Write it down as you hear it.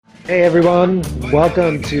Hey everyone,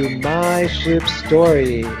 welcome to My Ship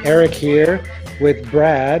Story. Eric here with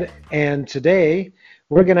Brad, and today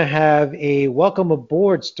we're going to have a welcome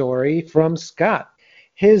aboard story from Scott.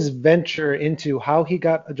 His venture into how he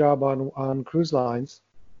got a job on cruise lines,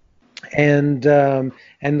 and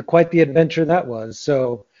quite the adventure that was.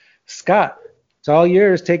 So, Scott, it's all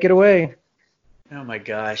yours. Take it away. Oh my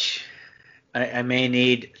gosh. I may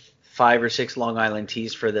need 5 or 6 Long Island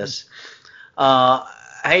teas for this. Uh,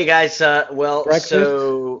 hey guys,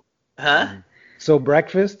 Breakfast? huh? So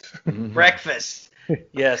breakfast? Breakfast.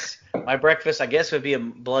 Yes, my breakfast I guess would be a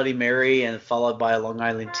Bloody Mary and followed by a Long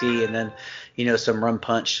Island tea and then, some rum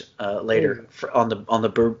punch later Hey, on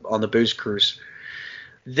the booze cruise.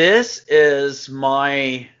 This is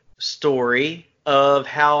my story of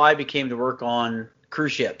how I became to work on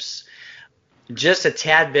cruise ships. Just a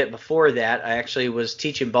tad bit before that, I actually was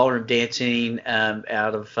teaching ballroom dancing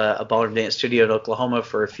out of a ballroom dance studio in Oklahoma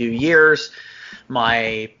for a few years.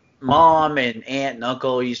 My mom and aunt and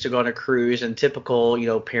uncle used to go on a cruise, and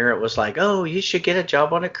typical, parent was like, "Oh, you should get a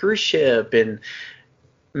job on a cruise ship." And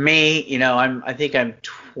me, I think I'm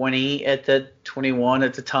 21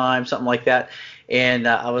 at the time, something like that, and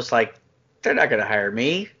I was like, "They're not going to hire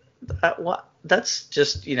me. What? That's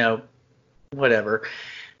just, whatever."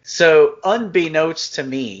 So, unbeknownst to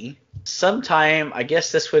me, sometime, I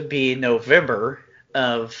guess this would be November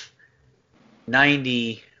of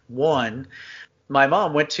 91, my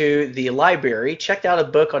mom went to the library, checked out a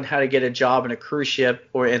book on how to get a job in a cruise ship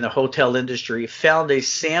or in the hotel industry, found a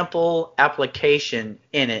sample application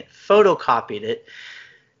in it, photocopied it,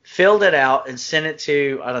 filled it out, and sent it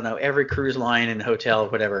to, I don't know, every cruise line and hotel,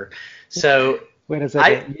 whatever. So, wait a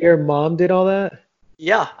I, second. Your mom did all that?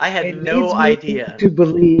 yeah, I had It no leads me idea. to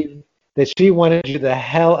believe that she wanted you the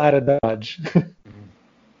hell out of Dodge.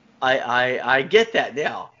 I get that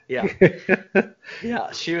now. Yeah.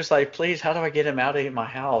 Yeah. She was like, please, how do I get him out of my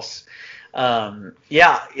house?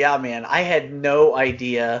 Yeah, yeah, man. I had no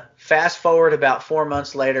idea. Fast forward about 4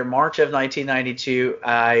 months later, March of 1992,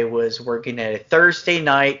 I was working at a Thursday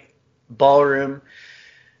night ballroom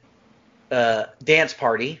dance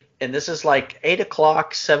party. And this is like 8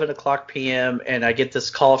 o'clock, 7 o'clock p.m. And I get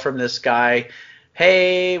this call from this guy.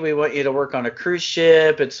 Hey, we want you to work on a cruise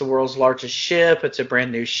ship. It's the world's largest ship. It's a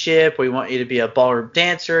brand new ship. We want you to be a ballroom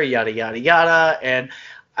dancer, yada, yada, yada. And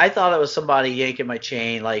I thought it was somebody yanking my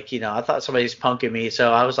chain. Like, I thought somebody's punking me.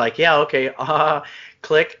 So I was like, yeah, okay.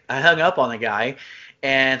 Click. I hung up on the guy.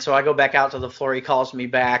 And so I go back out to the floor. He calls me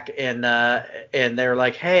back, and they're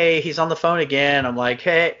like, "Hey, he's on the phone again." I'm like,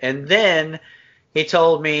 "Hey," and then he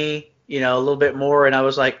told me, a little bit more, and I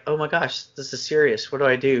was like, "Oh my gosh, this is serious. What do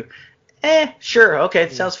I do?" Sure, okay,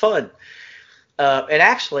 it sounds fun. And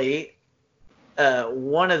actually,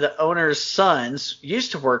 one of the owner's sons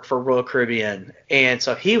used to work for Royal Caribbean, and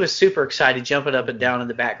so he was super excited, jumping up and down in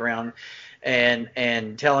the background, and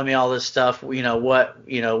telling me all this stuff. What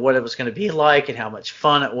it was going to be like, and how much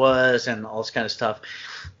fun it was, and all this kind of stuff.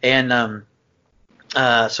 And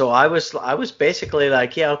so I was basically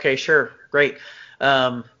like, yeah, okay, sure, great.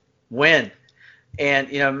 When?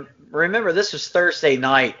 And remember, this was Thursday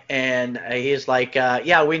night, and he's like,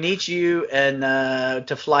 yeah, we need you and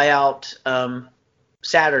to fly out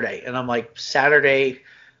Saturday. And I'm like, Saturday,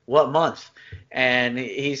 what month? And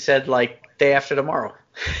he said, like, day after tomorrow.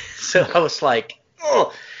 So I was like,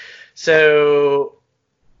 oh. So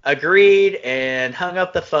agreed and hung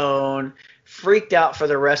up the phone, freaked out for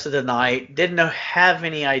the rest of the night, didn't have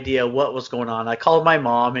any idea what was going on. I called my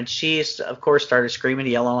mom, and she, of course, started screaming,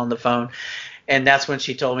 yelling on the phone. And that's when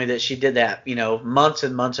she told me that she did that, months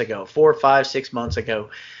and months ago, 4, 5, 6 months ago.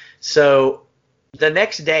 So the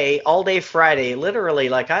next day, all day Friday, literally,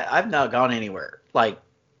 like I've not gone anywhere, like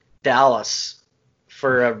Dallas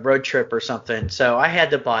for a road trip or something. So I had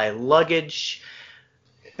to buy luggage,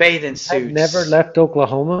 bathing I've never suits. left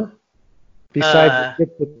Oklahoma besides the Uh,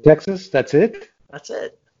 trip to Texas. That's it? that's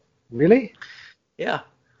it. Really? Yeah.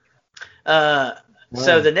 So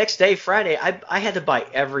Wow. the next day, Friday, I had to buy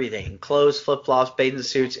everything: clothes, flip flops, bathing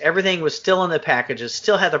suits. Everything was still in the packages,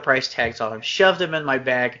 still had the price tags on them. Shoved them in my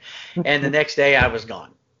bag, and the next day I was gone.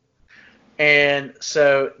 And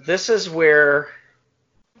so this is where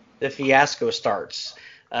the fiasco starts.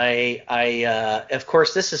 Of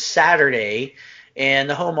course, this is Saturday, and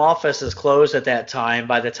the home office is closed at that time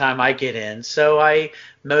by the time I get in. So I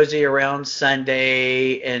mosey around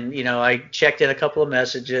Sunday, and I checked in a couple of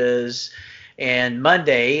messages. And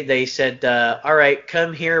Monday they said, all right,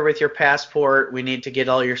 come here with your passport. We need to get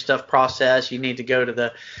all your stuff processed. You need to go to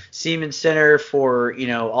the Siemens Center for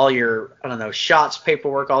all your, I don't know, shots,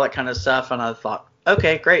 paperwork, all that kind of stuff. And I thought,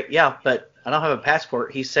 okay, great, yeah, but I don't have a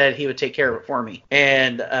passport. He said he would take care of it for me.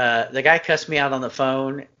 And the guy cussed me out on the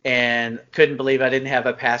phone and couldn't believe I didn't have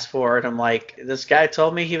a passport. I'm like, this guy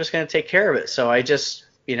told me he was going to take care of it. So I just,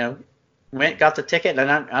 went, got the ticket, and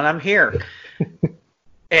I'm here.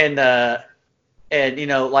 And I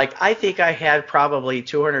think I had probably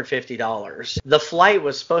 $250. The flight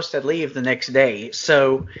was supposed to leave the next day.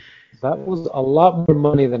 So That was a lot more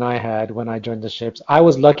money than I had when I joined the ships. I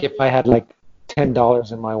was lucky if I had like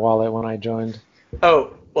 $10 in my wallet when I joined.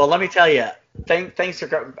 Oh, well, let me tell you, things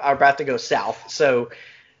are about to go south. So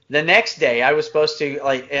the next day, I was supposed to,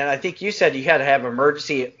 and I think you said you had to have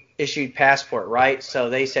emergency issued passport, right? So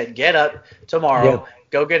they said, get up tomorrow,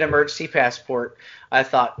 go get emergency passport. I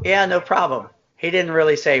thought, yeah, no problem. He didn't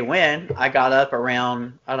really say when. I got up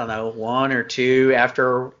around, I don't know, 1 or 2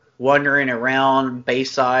 after wandering around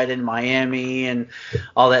Bayside in Miami and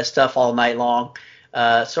all that stuff all night long.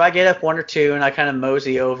 So I get up 1 or 2 and I kind of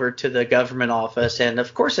mosey over to the government office. And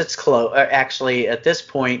of course it's closed. Actually, at this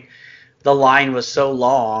point, the line was so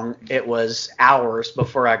long, it was hours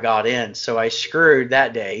before I got in. So I screwed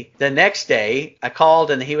that day. The next day, I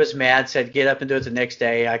called and he was mad, said, get up and do it the next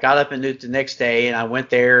day. I got up and did it the next day, and I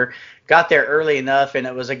went there, got there early enough, and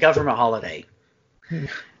it was a government holiday.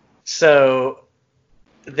 So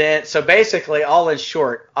basically, all in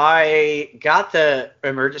short, I got the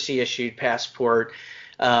emergency issued passport.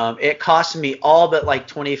 It cost me all but like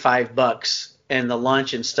 $25, and the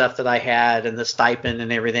lunch and stuff that I had, and the stipend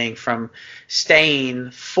and everything from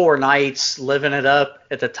staying 4 nights, living it up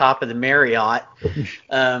at the top of the Marriott,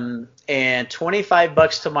 and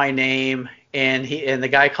 $25 to my name. And the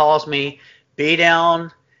guy calls me, be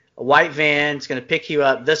down. A white van is going to pick you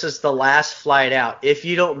up. This is the last flight out. If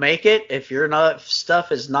you don't make it, if your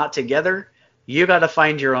stuff is not together, you got to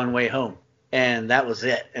find your own way home. And that was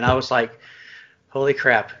it. And I was like, holy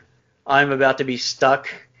crap, I'm about to be stuck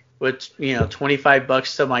with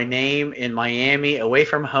 $25 to my name in Miami, away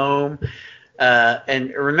from home.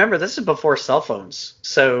 And remember, this is before cell phones,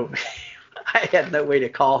 so I had no way to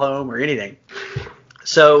call home or anything.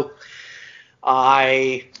 So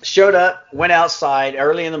I showed up, went outside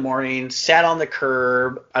early in the morning, sat on the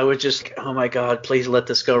curb. I was just, oh my God, please let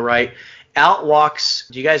this go right. Out walks,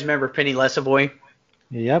 do you guys remember Penny Lesavoy?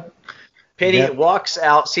 Yep. Penny walks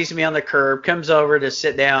out, sees me on the curb, comes over to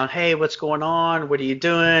sit down. Hey, what's going on? What are you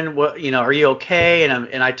doing? Are you okay?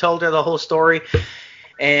 And I told her the whole story.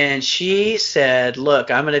 And she said, look,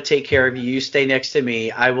 I'm going to take care of you. You stay next to me.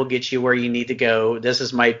 I will get you where you need to go. This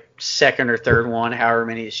is my second or third one, however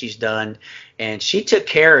many she's done. And she took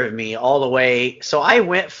care of me all the way. So I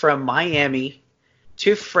went from Miami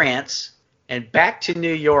to France and back to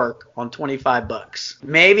New York on $25.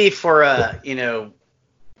 Maybe for a,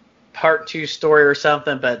 part 2 story or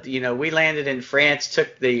something, but we landed in France,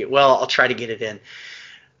 I'll try to get it in.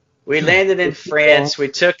 We landed in France. We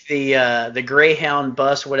took the Greyhound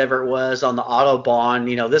bus, whatever it was, on the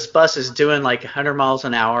Autobahn. This bus is doing like 100 miles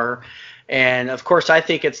an hour, and of course I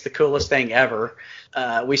think it's the coolest thing ever.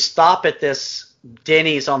 We stop at this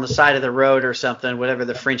Denny's on the side of the road or something, whatever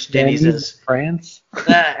the French Denny's is. France?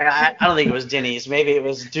 I don't think it was Denny's. Maybe it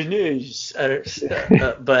was Denny's,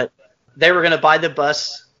 but they were going to buy the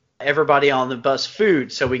bus, everybody on the bus,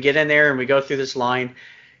 food. So we get in there and we go through this line.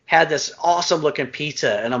 Had this awesome looking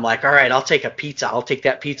pizza, and I'm like, all right, I'll take a pizza. I'll take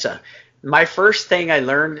that pizza. My first thing I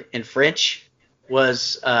learned in French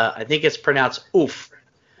was, I think it's pronounced ouf.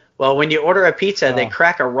 Well, when you order a pizza, they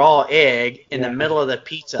crack a raw egg in the middle of the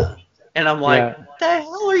pizza. And I'm like, what the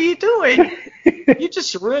hell are you doing? You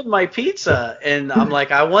just ruined my pizza. And I'm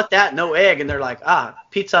like, I want that, no egg. And they're like,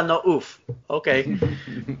 pizza no ouf. Okay.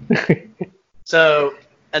 So,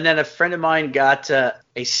 and then a friend of mine got a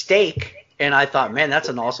steak. And I thought, man, that's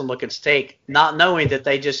an awesome looking steak. Not knowing that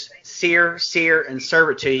they just sear, and serve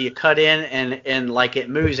it to you. You cut in and like it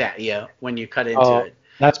moves at you when you cut into it.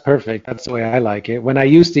 That's perfect. That's the way I like it. When I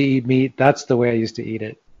used to eat meat, that's the way I used to eat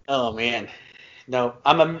it. Oh man, no,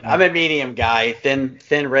 I'm a medium guy, thin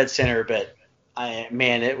red center, but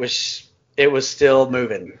it was still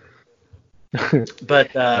moving.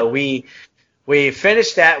 But we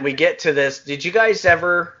finished that. We get to this. Did you guys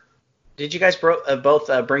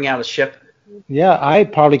both bring out a ship? Yeah, I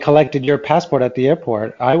probably collected your passport at the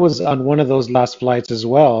airport. I was on one of those last flights as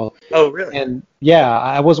well. Oh, really? And yeah,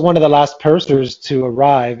 I was one of the last pursers to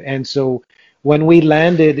arrive. And so when we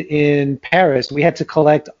landed in Paris, we had to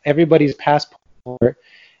collect everybody's passport,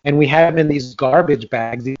 and we had them in these garbage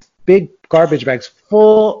bags, these big garbage bags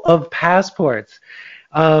full of passports.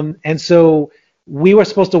 And so we were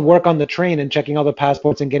supposed to work on the train and checking all the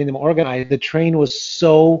passports and getting them organized. The train was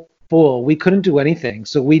so full, we couldn't do anything.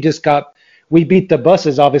 So we beat the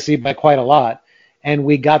buses obviously by quite a lot, and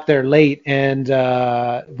we got there late and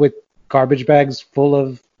with garbage bags full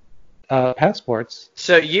of passports.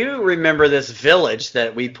 So you remember this village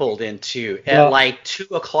that we pulled into at like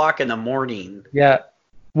 2:00 in the morning? Yeah.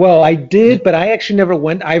 Well, I did, but I actually never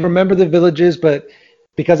went. I remember the villages, but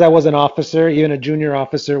because I was an officer, even a junior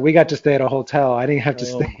officer, we got to stay at a hotel. I didn't have to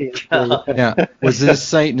stay. Yeah. Was this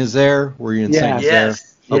Saint Nazaire? Were you in Saint Nazaire?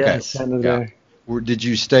 Yes. Okay. Yes. Yeah. Did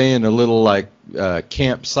you stay in a little like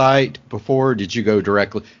campsite before? Or did you go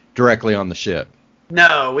directly on the ship?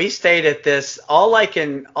 No, we stayed at this. All I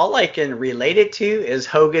can relate it to is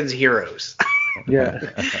Hogan's Heroes. Yeah.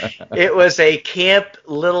 It was a camp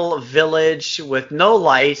little village with no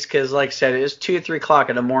lights because, like I said, it was 2 or 3 o'clock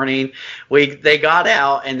in the morning. They got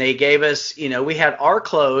out and they gave us, we had our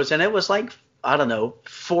clothes, and it was like, I don't know,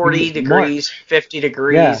 40 degrees, 50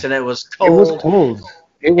 degrees, and it was cold. It was cold.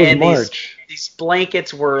 It was March. These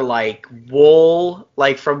blankets were like wool,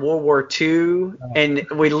 like from World War II, and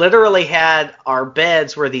we literally had our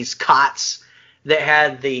beds were these cots that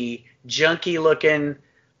had the junky looking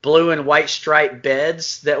blue and white striped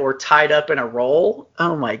beds that were tied up in a roll.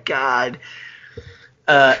 Oh my God.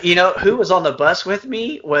 Who was on the bus with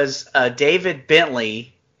me was David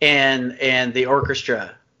Bentley and the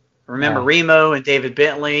orchestra. Remember Remo and David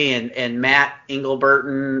Bentley and Matt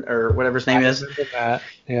Engelberton or whatever his name is? That.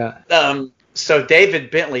 Yeah. So David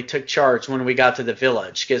Bentley took charge when we got to the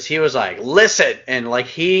village because he was like, listen, and like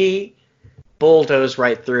he bulldozed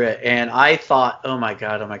right through it. And I thought, oh my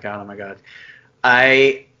God.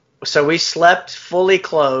 So we slept fully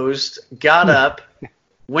closed, got up,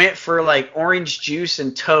 went for like orange juice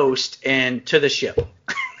and toast and to the ship.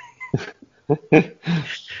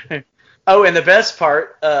 Oh, and the best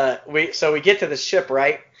part, we get to the ship,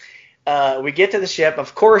 right? We get to the ship.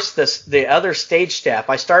 Of course, the other stage staff.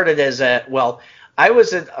 I started as I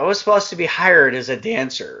was supposed to be hired as a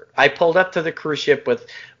dancer. I pulled up to the cruise ship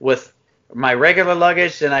with my regular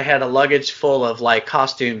luggage, and I had a luggage full of like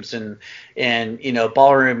costumes and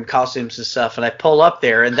ballroom costumes and stuff. And I pull up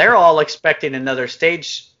there, and they're all expecting another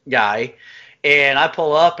stage guy. And I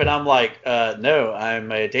pull up, and I'm like, no,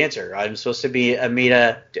 I'm a dancer. I'm supposed to be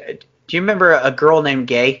Amita. Do you remember a girl named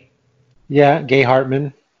Gay? Yeah, Gay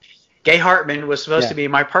Hartman. Gay Hartman was supposed to be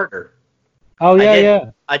my partner. Oh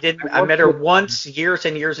yeah, I met her once, years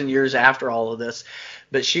and years and years after all of this,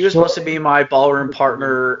 but she was supposed to be my ballroom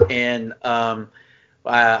partner. And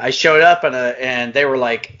I showed up and they were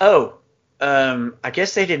like, "Oh, I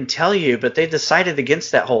guess they didn't tell you, but they decided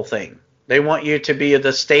against that whole thing. They want you to be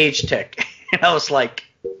the stage tech." And I was like,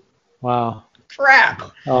 "Wow,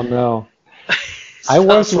 crap!" Oh no. So I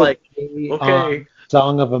worked like, on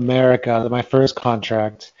Song of America, my first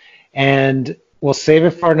contract, and we'll save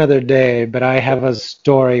it for another day, but I have a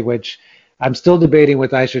story which I'm still debating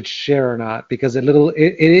whether I should share or not because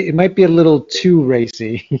it might be a little too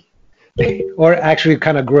racy or actually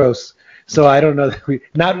kind of gross. So I don't know.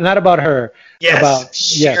 Not about her. Yes,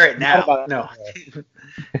 share it now. No.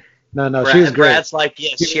 No, she was great. Brad's like,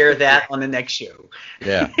 yes, share that on the next show.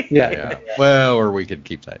 Yeah. Well, or we could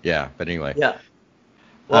keep that. Yeah, but anyway. Yeah.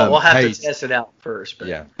 Well, we'll have to test it out first. But.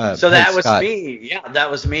 Yeah. So that was me. Yeah, that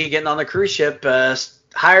was me getting on the cruise ship.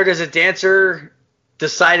 Hired as a dancer.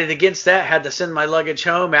 Decided against that. Had to send my luggage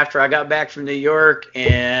home after I got back from New York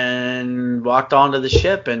and walked onto the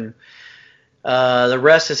ship. And the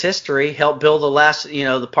rest is history. Helped build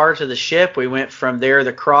the parts of the ship. We went from there,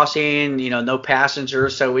 the crossing, no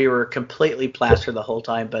passengers. So we were completely plastered the whole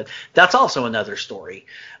time. But that's also another story.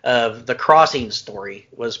 The crossing story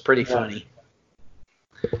was pretty funny.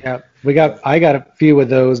 Yeah, I got a few of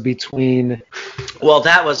those between. Well,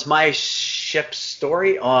 that was my ship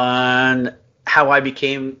story on how I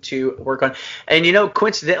became to work on. And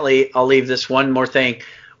coincidentally, I'll leave this one more thing.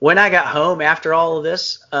 When I got home after all of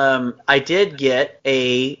this, I did get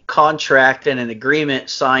a contract and an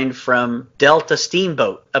agreement signed from Delta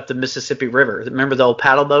Steamboat up the Mississippi River. Remember the old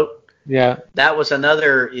paddle boat? Yeah. That was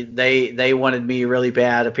another. They wanted me really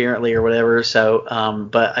bad, apparently, or whatever. So,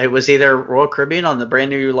 but it was either Royal Caribbean on the brand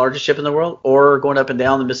new largest ship in the world, or going up and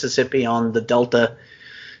down the Mississippi on the Delta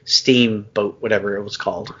Steamboat, whatever it was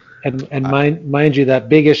called. And mind you, that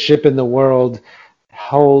biggest ship in the world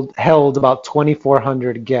held about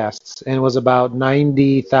 2,400 guests and was about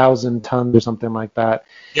 90,000 tons or something like that.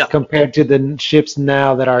 Yeah. Compared to the ships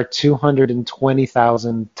now that are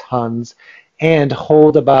 220,000 tons and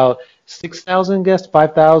hold about 6,000 guests,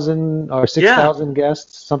 5,000 or 6,000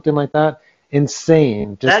 guests, something like that.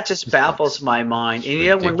 Insane. That just baffles my mind.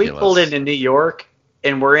 And when we pulled into New York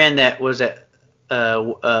and we're in that, was it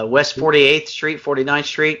West 48th Street, 49th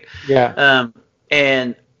Street? Yeah.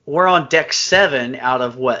 And we're on deck 7 out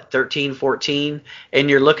of what, 13, 14, and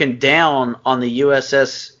you're looking down on the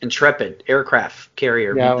USS Intrepid aircraft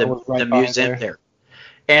carrier, Yeah, it was right the by museum there. there.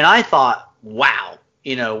 And I thought, wow,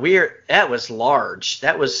 that was large.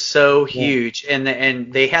 That was so huge.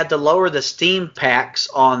 And they had to lower the steam packs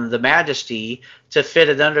on the Majesty to fit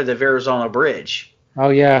it under the Verrazano Bridge. Oh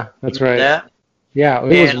yeah, that's right. That? Yeah,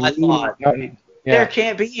 And I thought, tight. there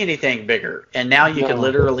can't be anything bigger. And now you can No.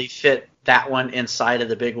 literally fit that one inside of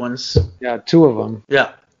the big ones. Yeah, 2 of them.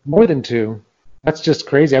 Yeah. More than 2. That's just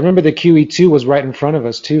crazy. I remember the QE2 was right in front of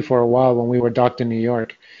us too for a while when we were docked in New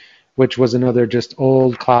York, which was another just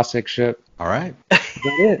old classic ship. All right. That's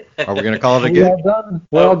it. Are we going to call it a We're all good? done.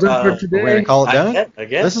 We're all done for We're going today. to call it done? I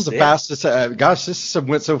guess. This is the fastest. Gosh, this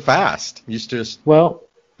went so fast. Used to just Well,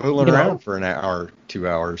 fooling You know. around for an hour, 2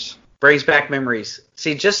 hours. Brings back memories.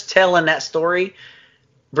 See, just telling that story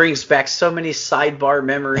brings back so many sidebar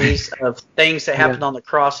memories of things that happened on the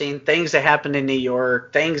crossing, things that happened in New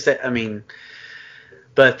York,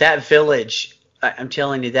 but that village, I'm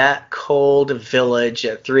telling you, that cold village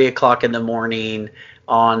at 3 o'clock in the morning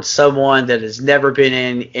on someone that has never been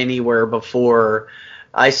in anywhere before.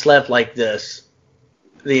 I slept like this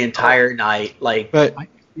the entire night. But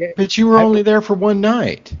you were only there for one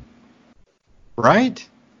night, right?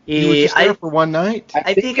 You were just there for one night?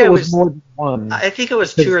 I think it I was was more than one. I think it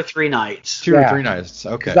was 2 or 3 nights. 2 or Yeah. 3 nights.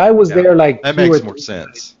 Okay. 'Cause I was there like that 2 or makes more 3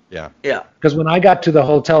 sense. Yeah. Yeah. Because when I got to the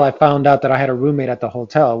hotel, I found out that I had a roommate at the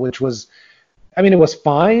hotel, which was, I mean, it was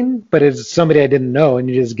fine, but it's somebody I didn't know, and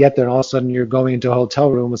you just get there, and all of a sudden you're going into a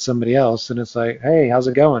hotel room with somebody else, and it's like, hey, how's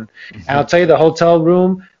it going? And I'll tell you, the hotel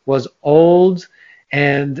room was old,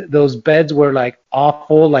 and those beds were like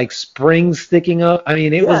awful, like springs sticking up. I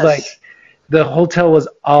mean, it was like the hotel was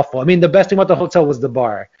awful. I mean, the best thing about the hotel was the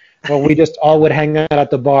bar. Well, we just all would hang out at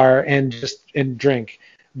the bar and drink,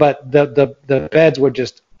 but the beds were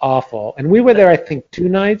just awful. And we were there, I think, 2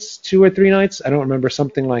 or 3 nights. I don't remember,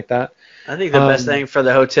 something like that. I think the best thing for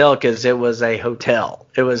the hotel, because it was a hotel.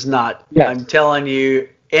 It was not. Yes. I'm telling you,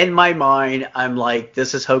 in my mind, I'm like,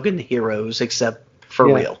 this is Hogan Heroes, except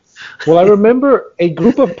for real. Well, I remember a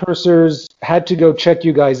group of pursers had to go check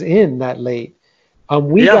you guys in that late.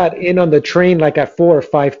 We got in on the train like at 4 or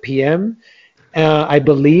 5 p.m. I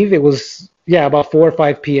believe it was, about 4 or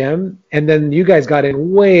 5 p.m. And then you guys got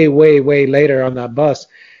in way, way, way later on that bus.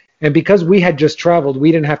 And because we had just traveled,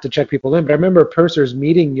 we didn't have to check people in. But I remember pursers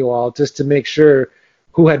meeting you all just to make sure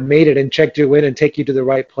who had made it and checked you in and take you to the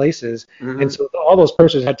right places. Mm-hmm. And so all those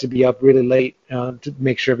pursers had to be up really late to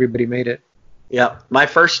make sure everybody made it. Yeah, my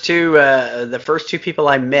the first 2 people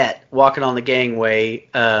I met walking on the gangway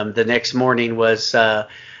the next morning was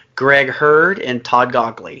Greg Hurd and Todd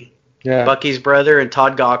Gockley. Yeah. Bucky's brother and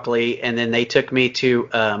Todd Gockley, and then they took me to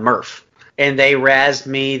Murph. And they razzed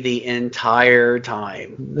me the entire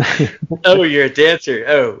time. Oh, you're a dancer.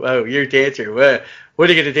 Oh, you're a dancer. What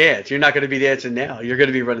are you going to dance? You're not going to be dancing now. You're going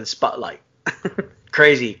to be running Spotlight.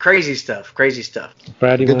 Crazy stuff.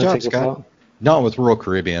 Brad, you Good want to job, take Scott. a thought? Not with Royal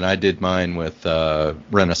Caribbean. I did mine with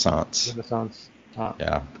Renaissance.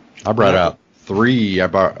 Yeah. I brought out 3. I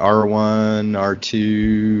brought R1,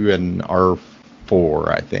 R2, and R4,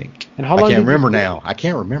 I think. And how long I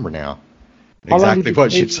can't remember now. Exactly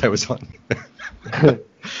what ships I was on.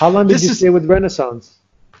 How long did you stay with Renaissance?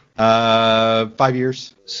 5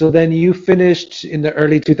 years. So then you finished in the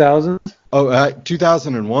early 2000s? Oh,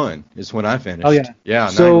 2001 is when I finished. Oh yeah. Yeah,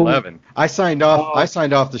 so, 9/11. I signed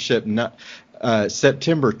off the ship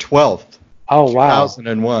September 12th. Oh wow.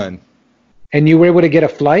 2001. And you were able to get a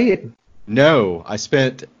flight? No, I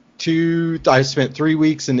spent 3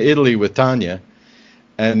 weeks in Italy with Tanya,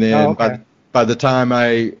 and then by the time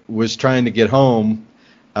I was trying to get home,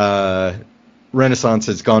 Renaissance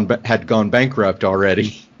had gone bankrupt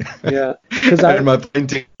already. Yeah, because my plane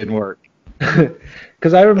ticket didn't work.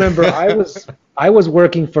 Because I remember I was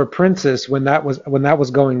working for Princess when that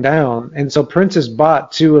was going down, and so Princess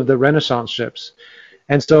bought 2 of the Renaissance ships,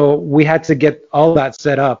 and so we had to get all that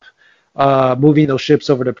set up, moving those ships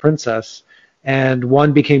over to Princess, and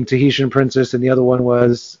one became Tahitian Princess, and the other one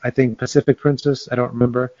was, I think, Pacific Princess. I don't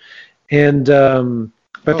remember, and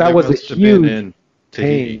but that was a huge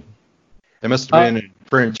pain. They must have been in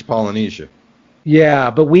French Polynesia. Yeah,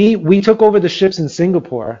 but we took over the ships in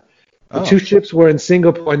Singapore. The 2 ships were in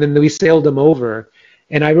Singapore, and then we sailed them over.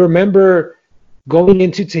 And I remember going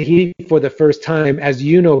into Tahiti for the first time. As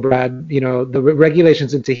you know, Brad, the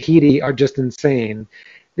regulations in Tahiti are just insane.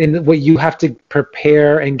 And what you have to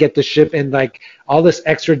prepare and get the ship, and like all this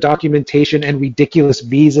extra documentation and ridiculous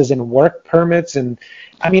visas and work permits, and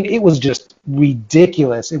I mean, it was just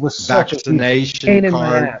ridiculous. It was such vaccination a pain in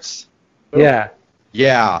cards. the ass. Yeah.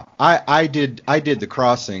 Yeah, I did the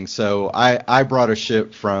crossing. So I brought a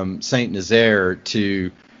ship from Saint Nazaire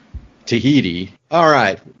to Tahiti. All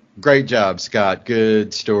right, great job, Scott.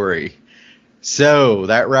 Good story. So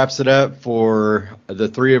that wraps it up for the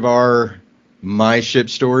three of our My Ship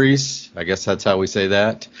stories. I guess that's how we say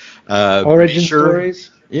that. Origin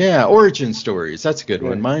stories? Yeah, origin stories. That's a good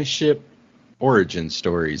one. My Ship origin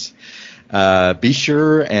stories. Be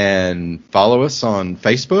sure and follow us on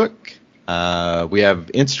Facebook. We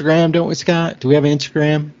have Instagram, don't we, Scott? Do we have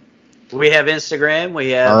Instagram? We have Instagram. We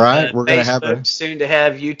have all right. We're gonna Facebook, have soon to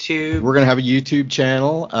have YouTube. We're gonna have a YouTube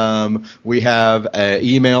channel. We have an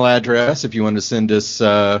email address if you want to send us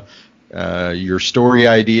your story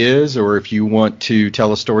ideas, or if you want to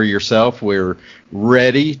tell a story yourself. We're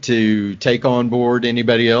ready to take on board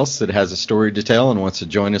anybody else that has a story to tell and wants to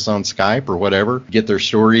join us on Skype or whatever, get their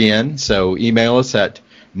story in. So email us at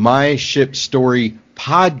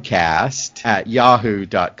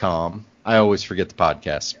myshipstorypodcast@yahoo.com. I always forget the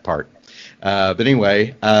podcast part. But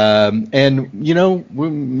anyway, and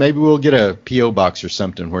maybe we'll get a P.O. box or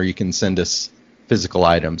something where you can send us physical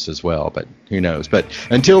items as well, but who knows. But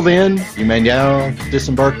until then, you may now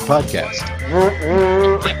disembark the podcast.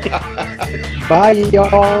 Bye,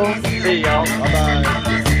 y'all. See y'all. Bye-bye.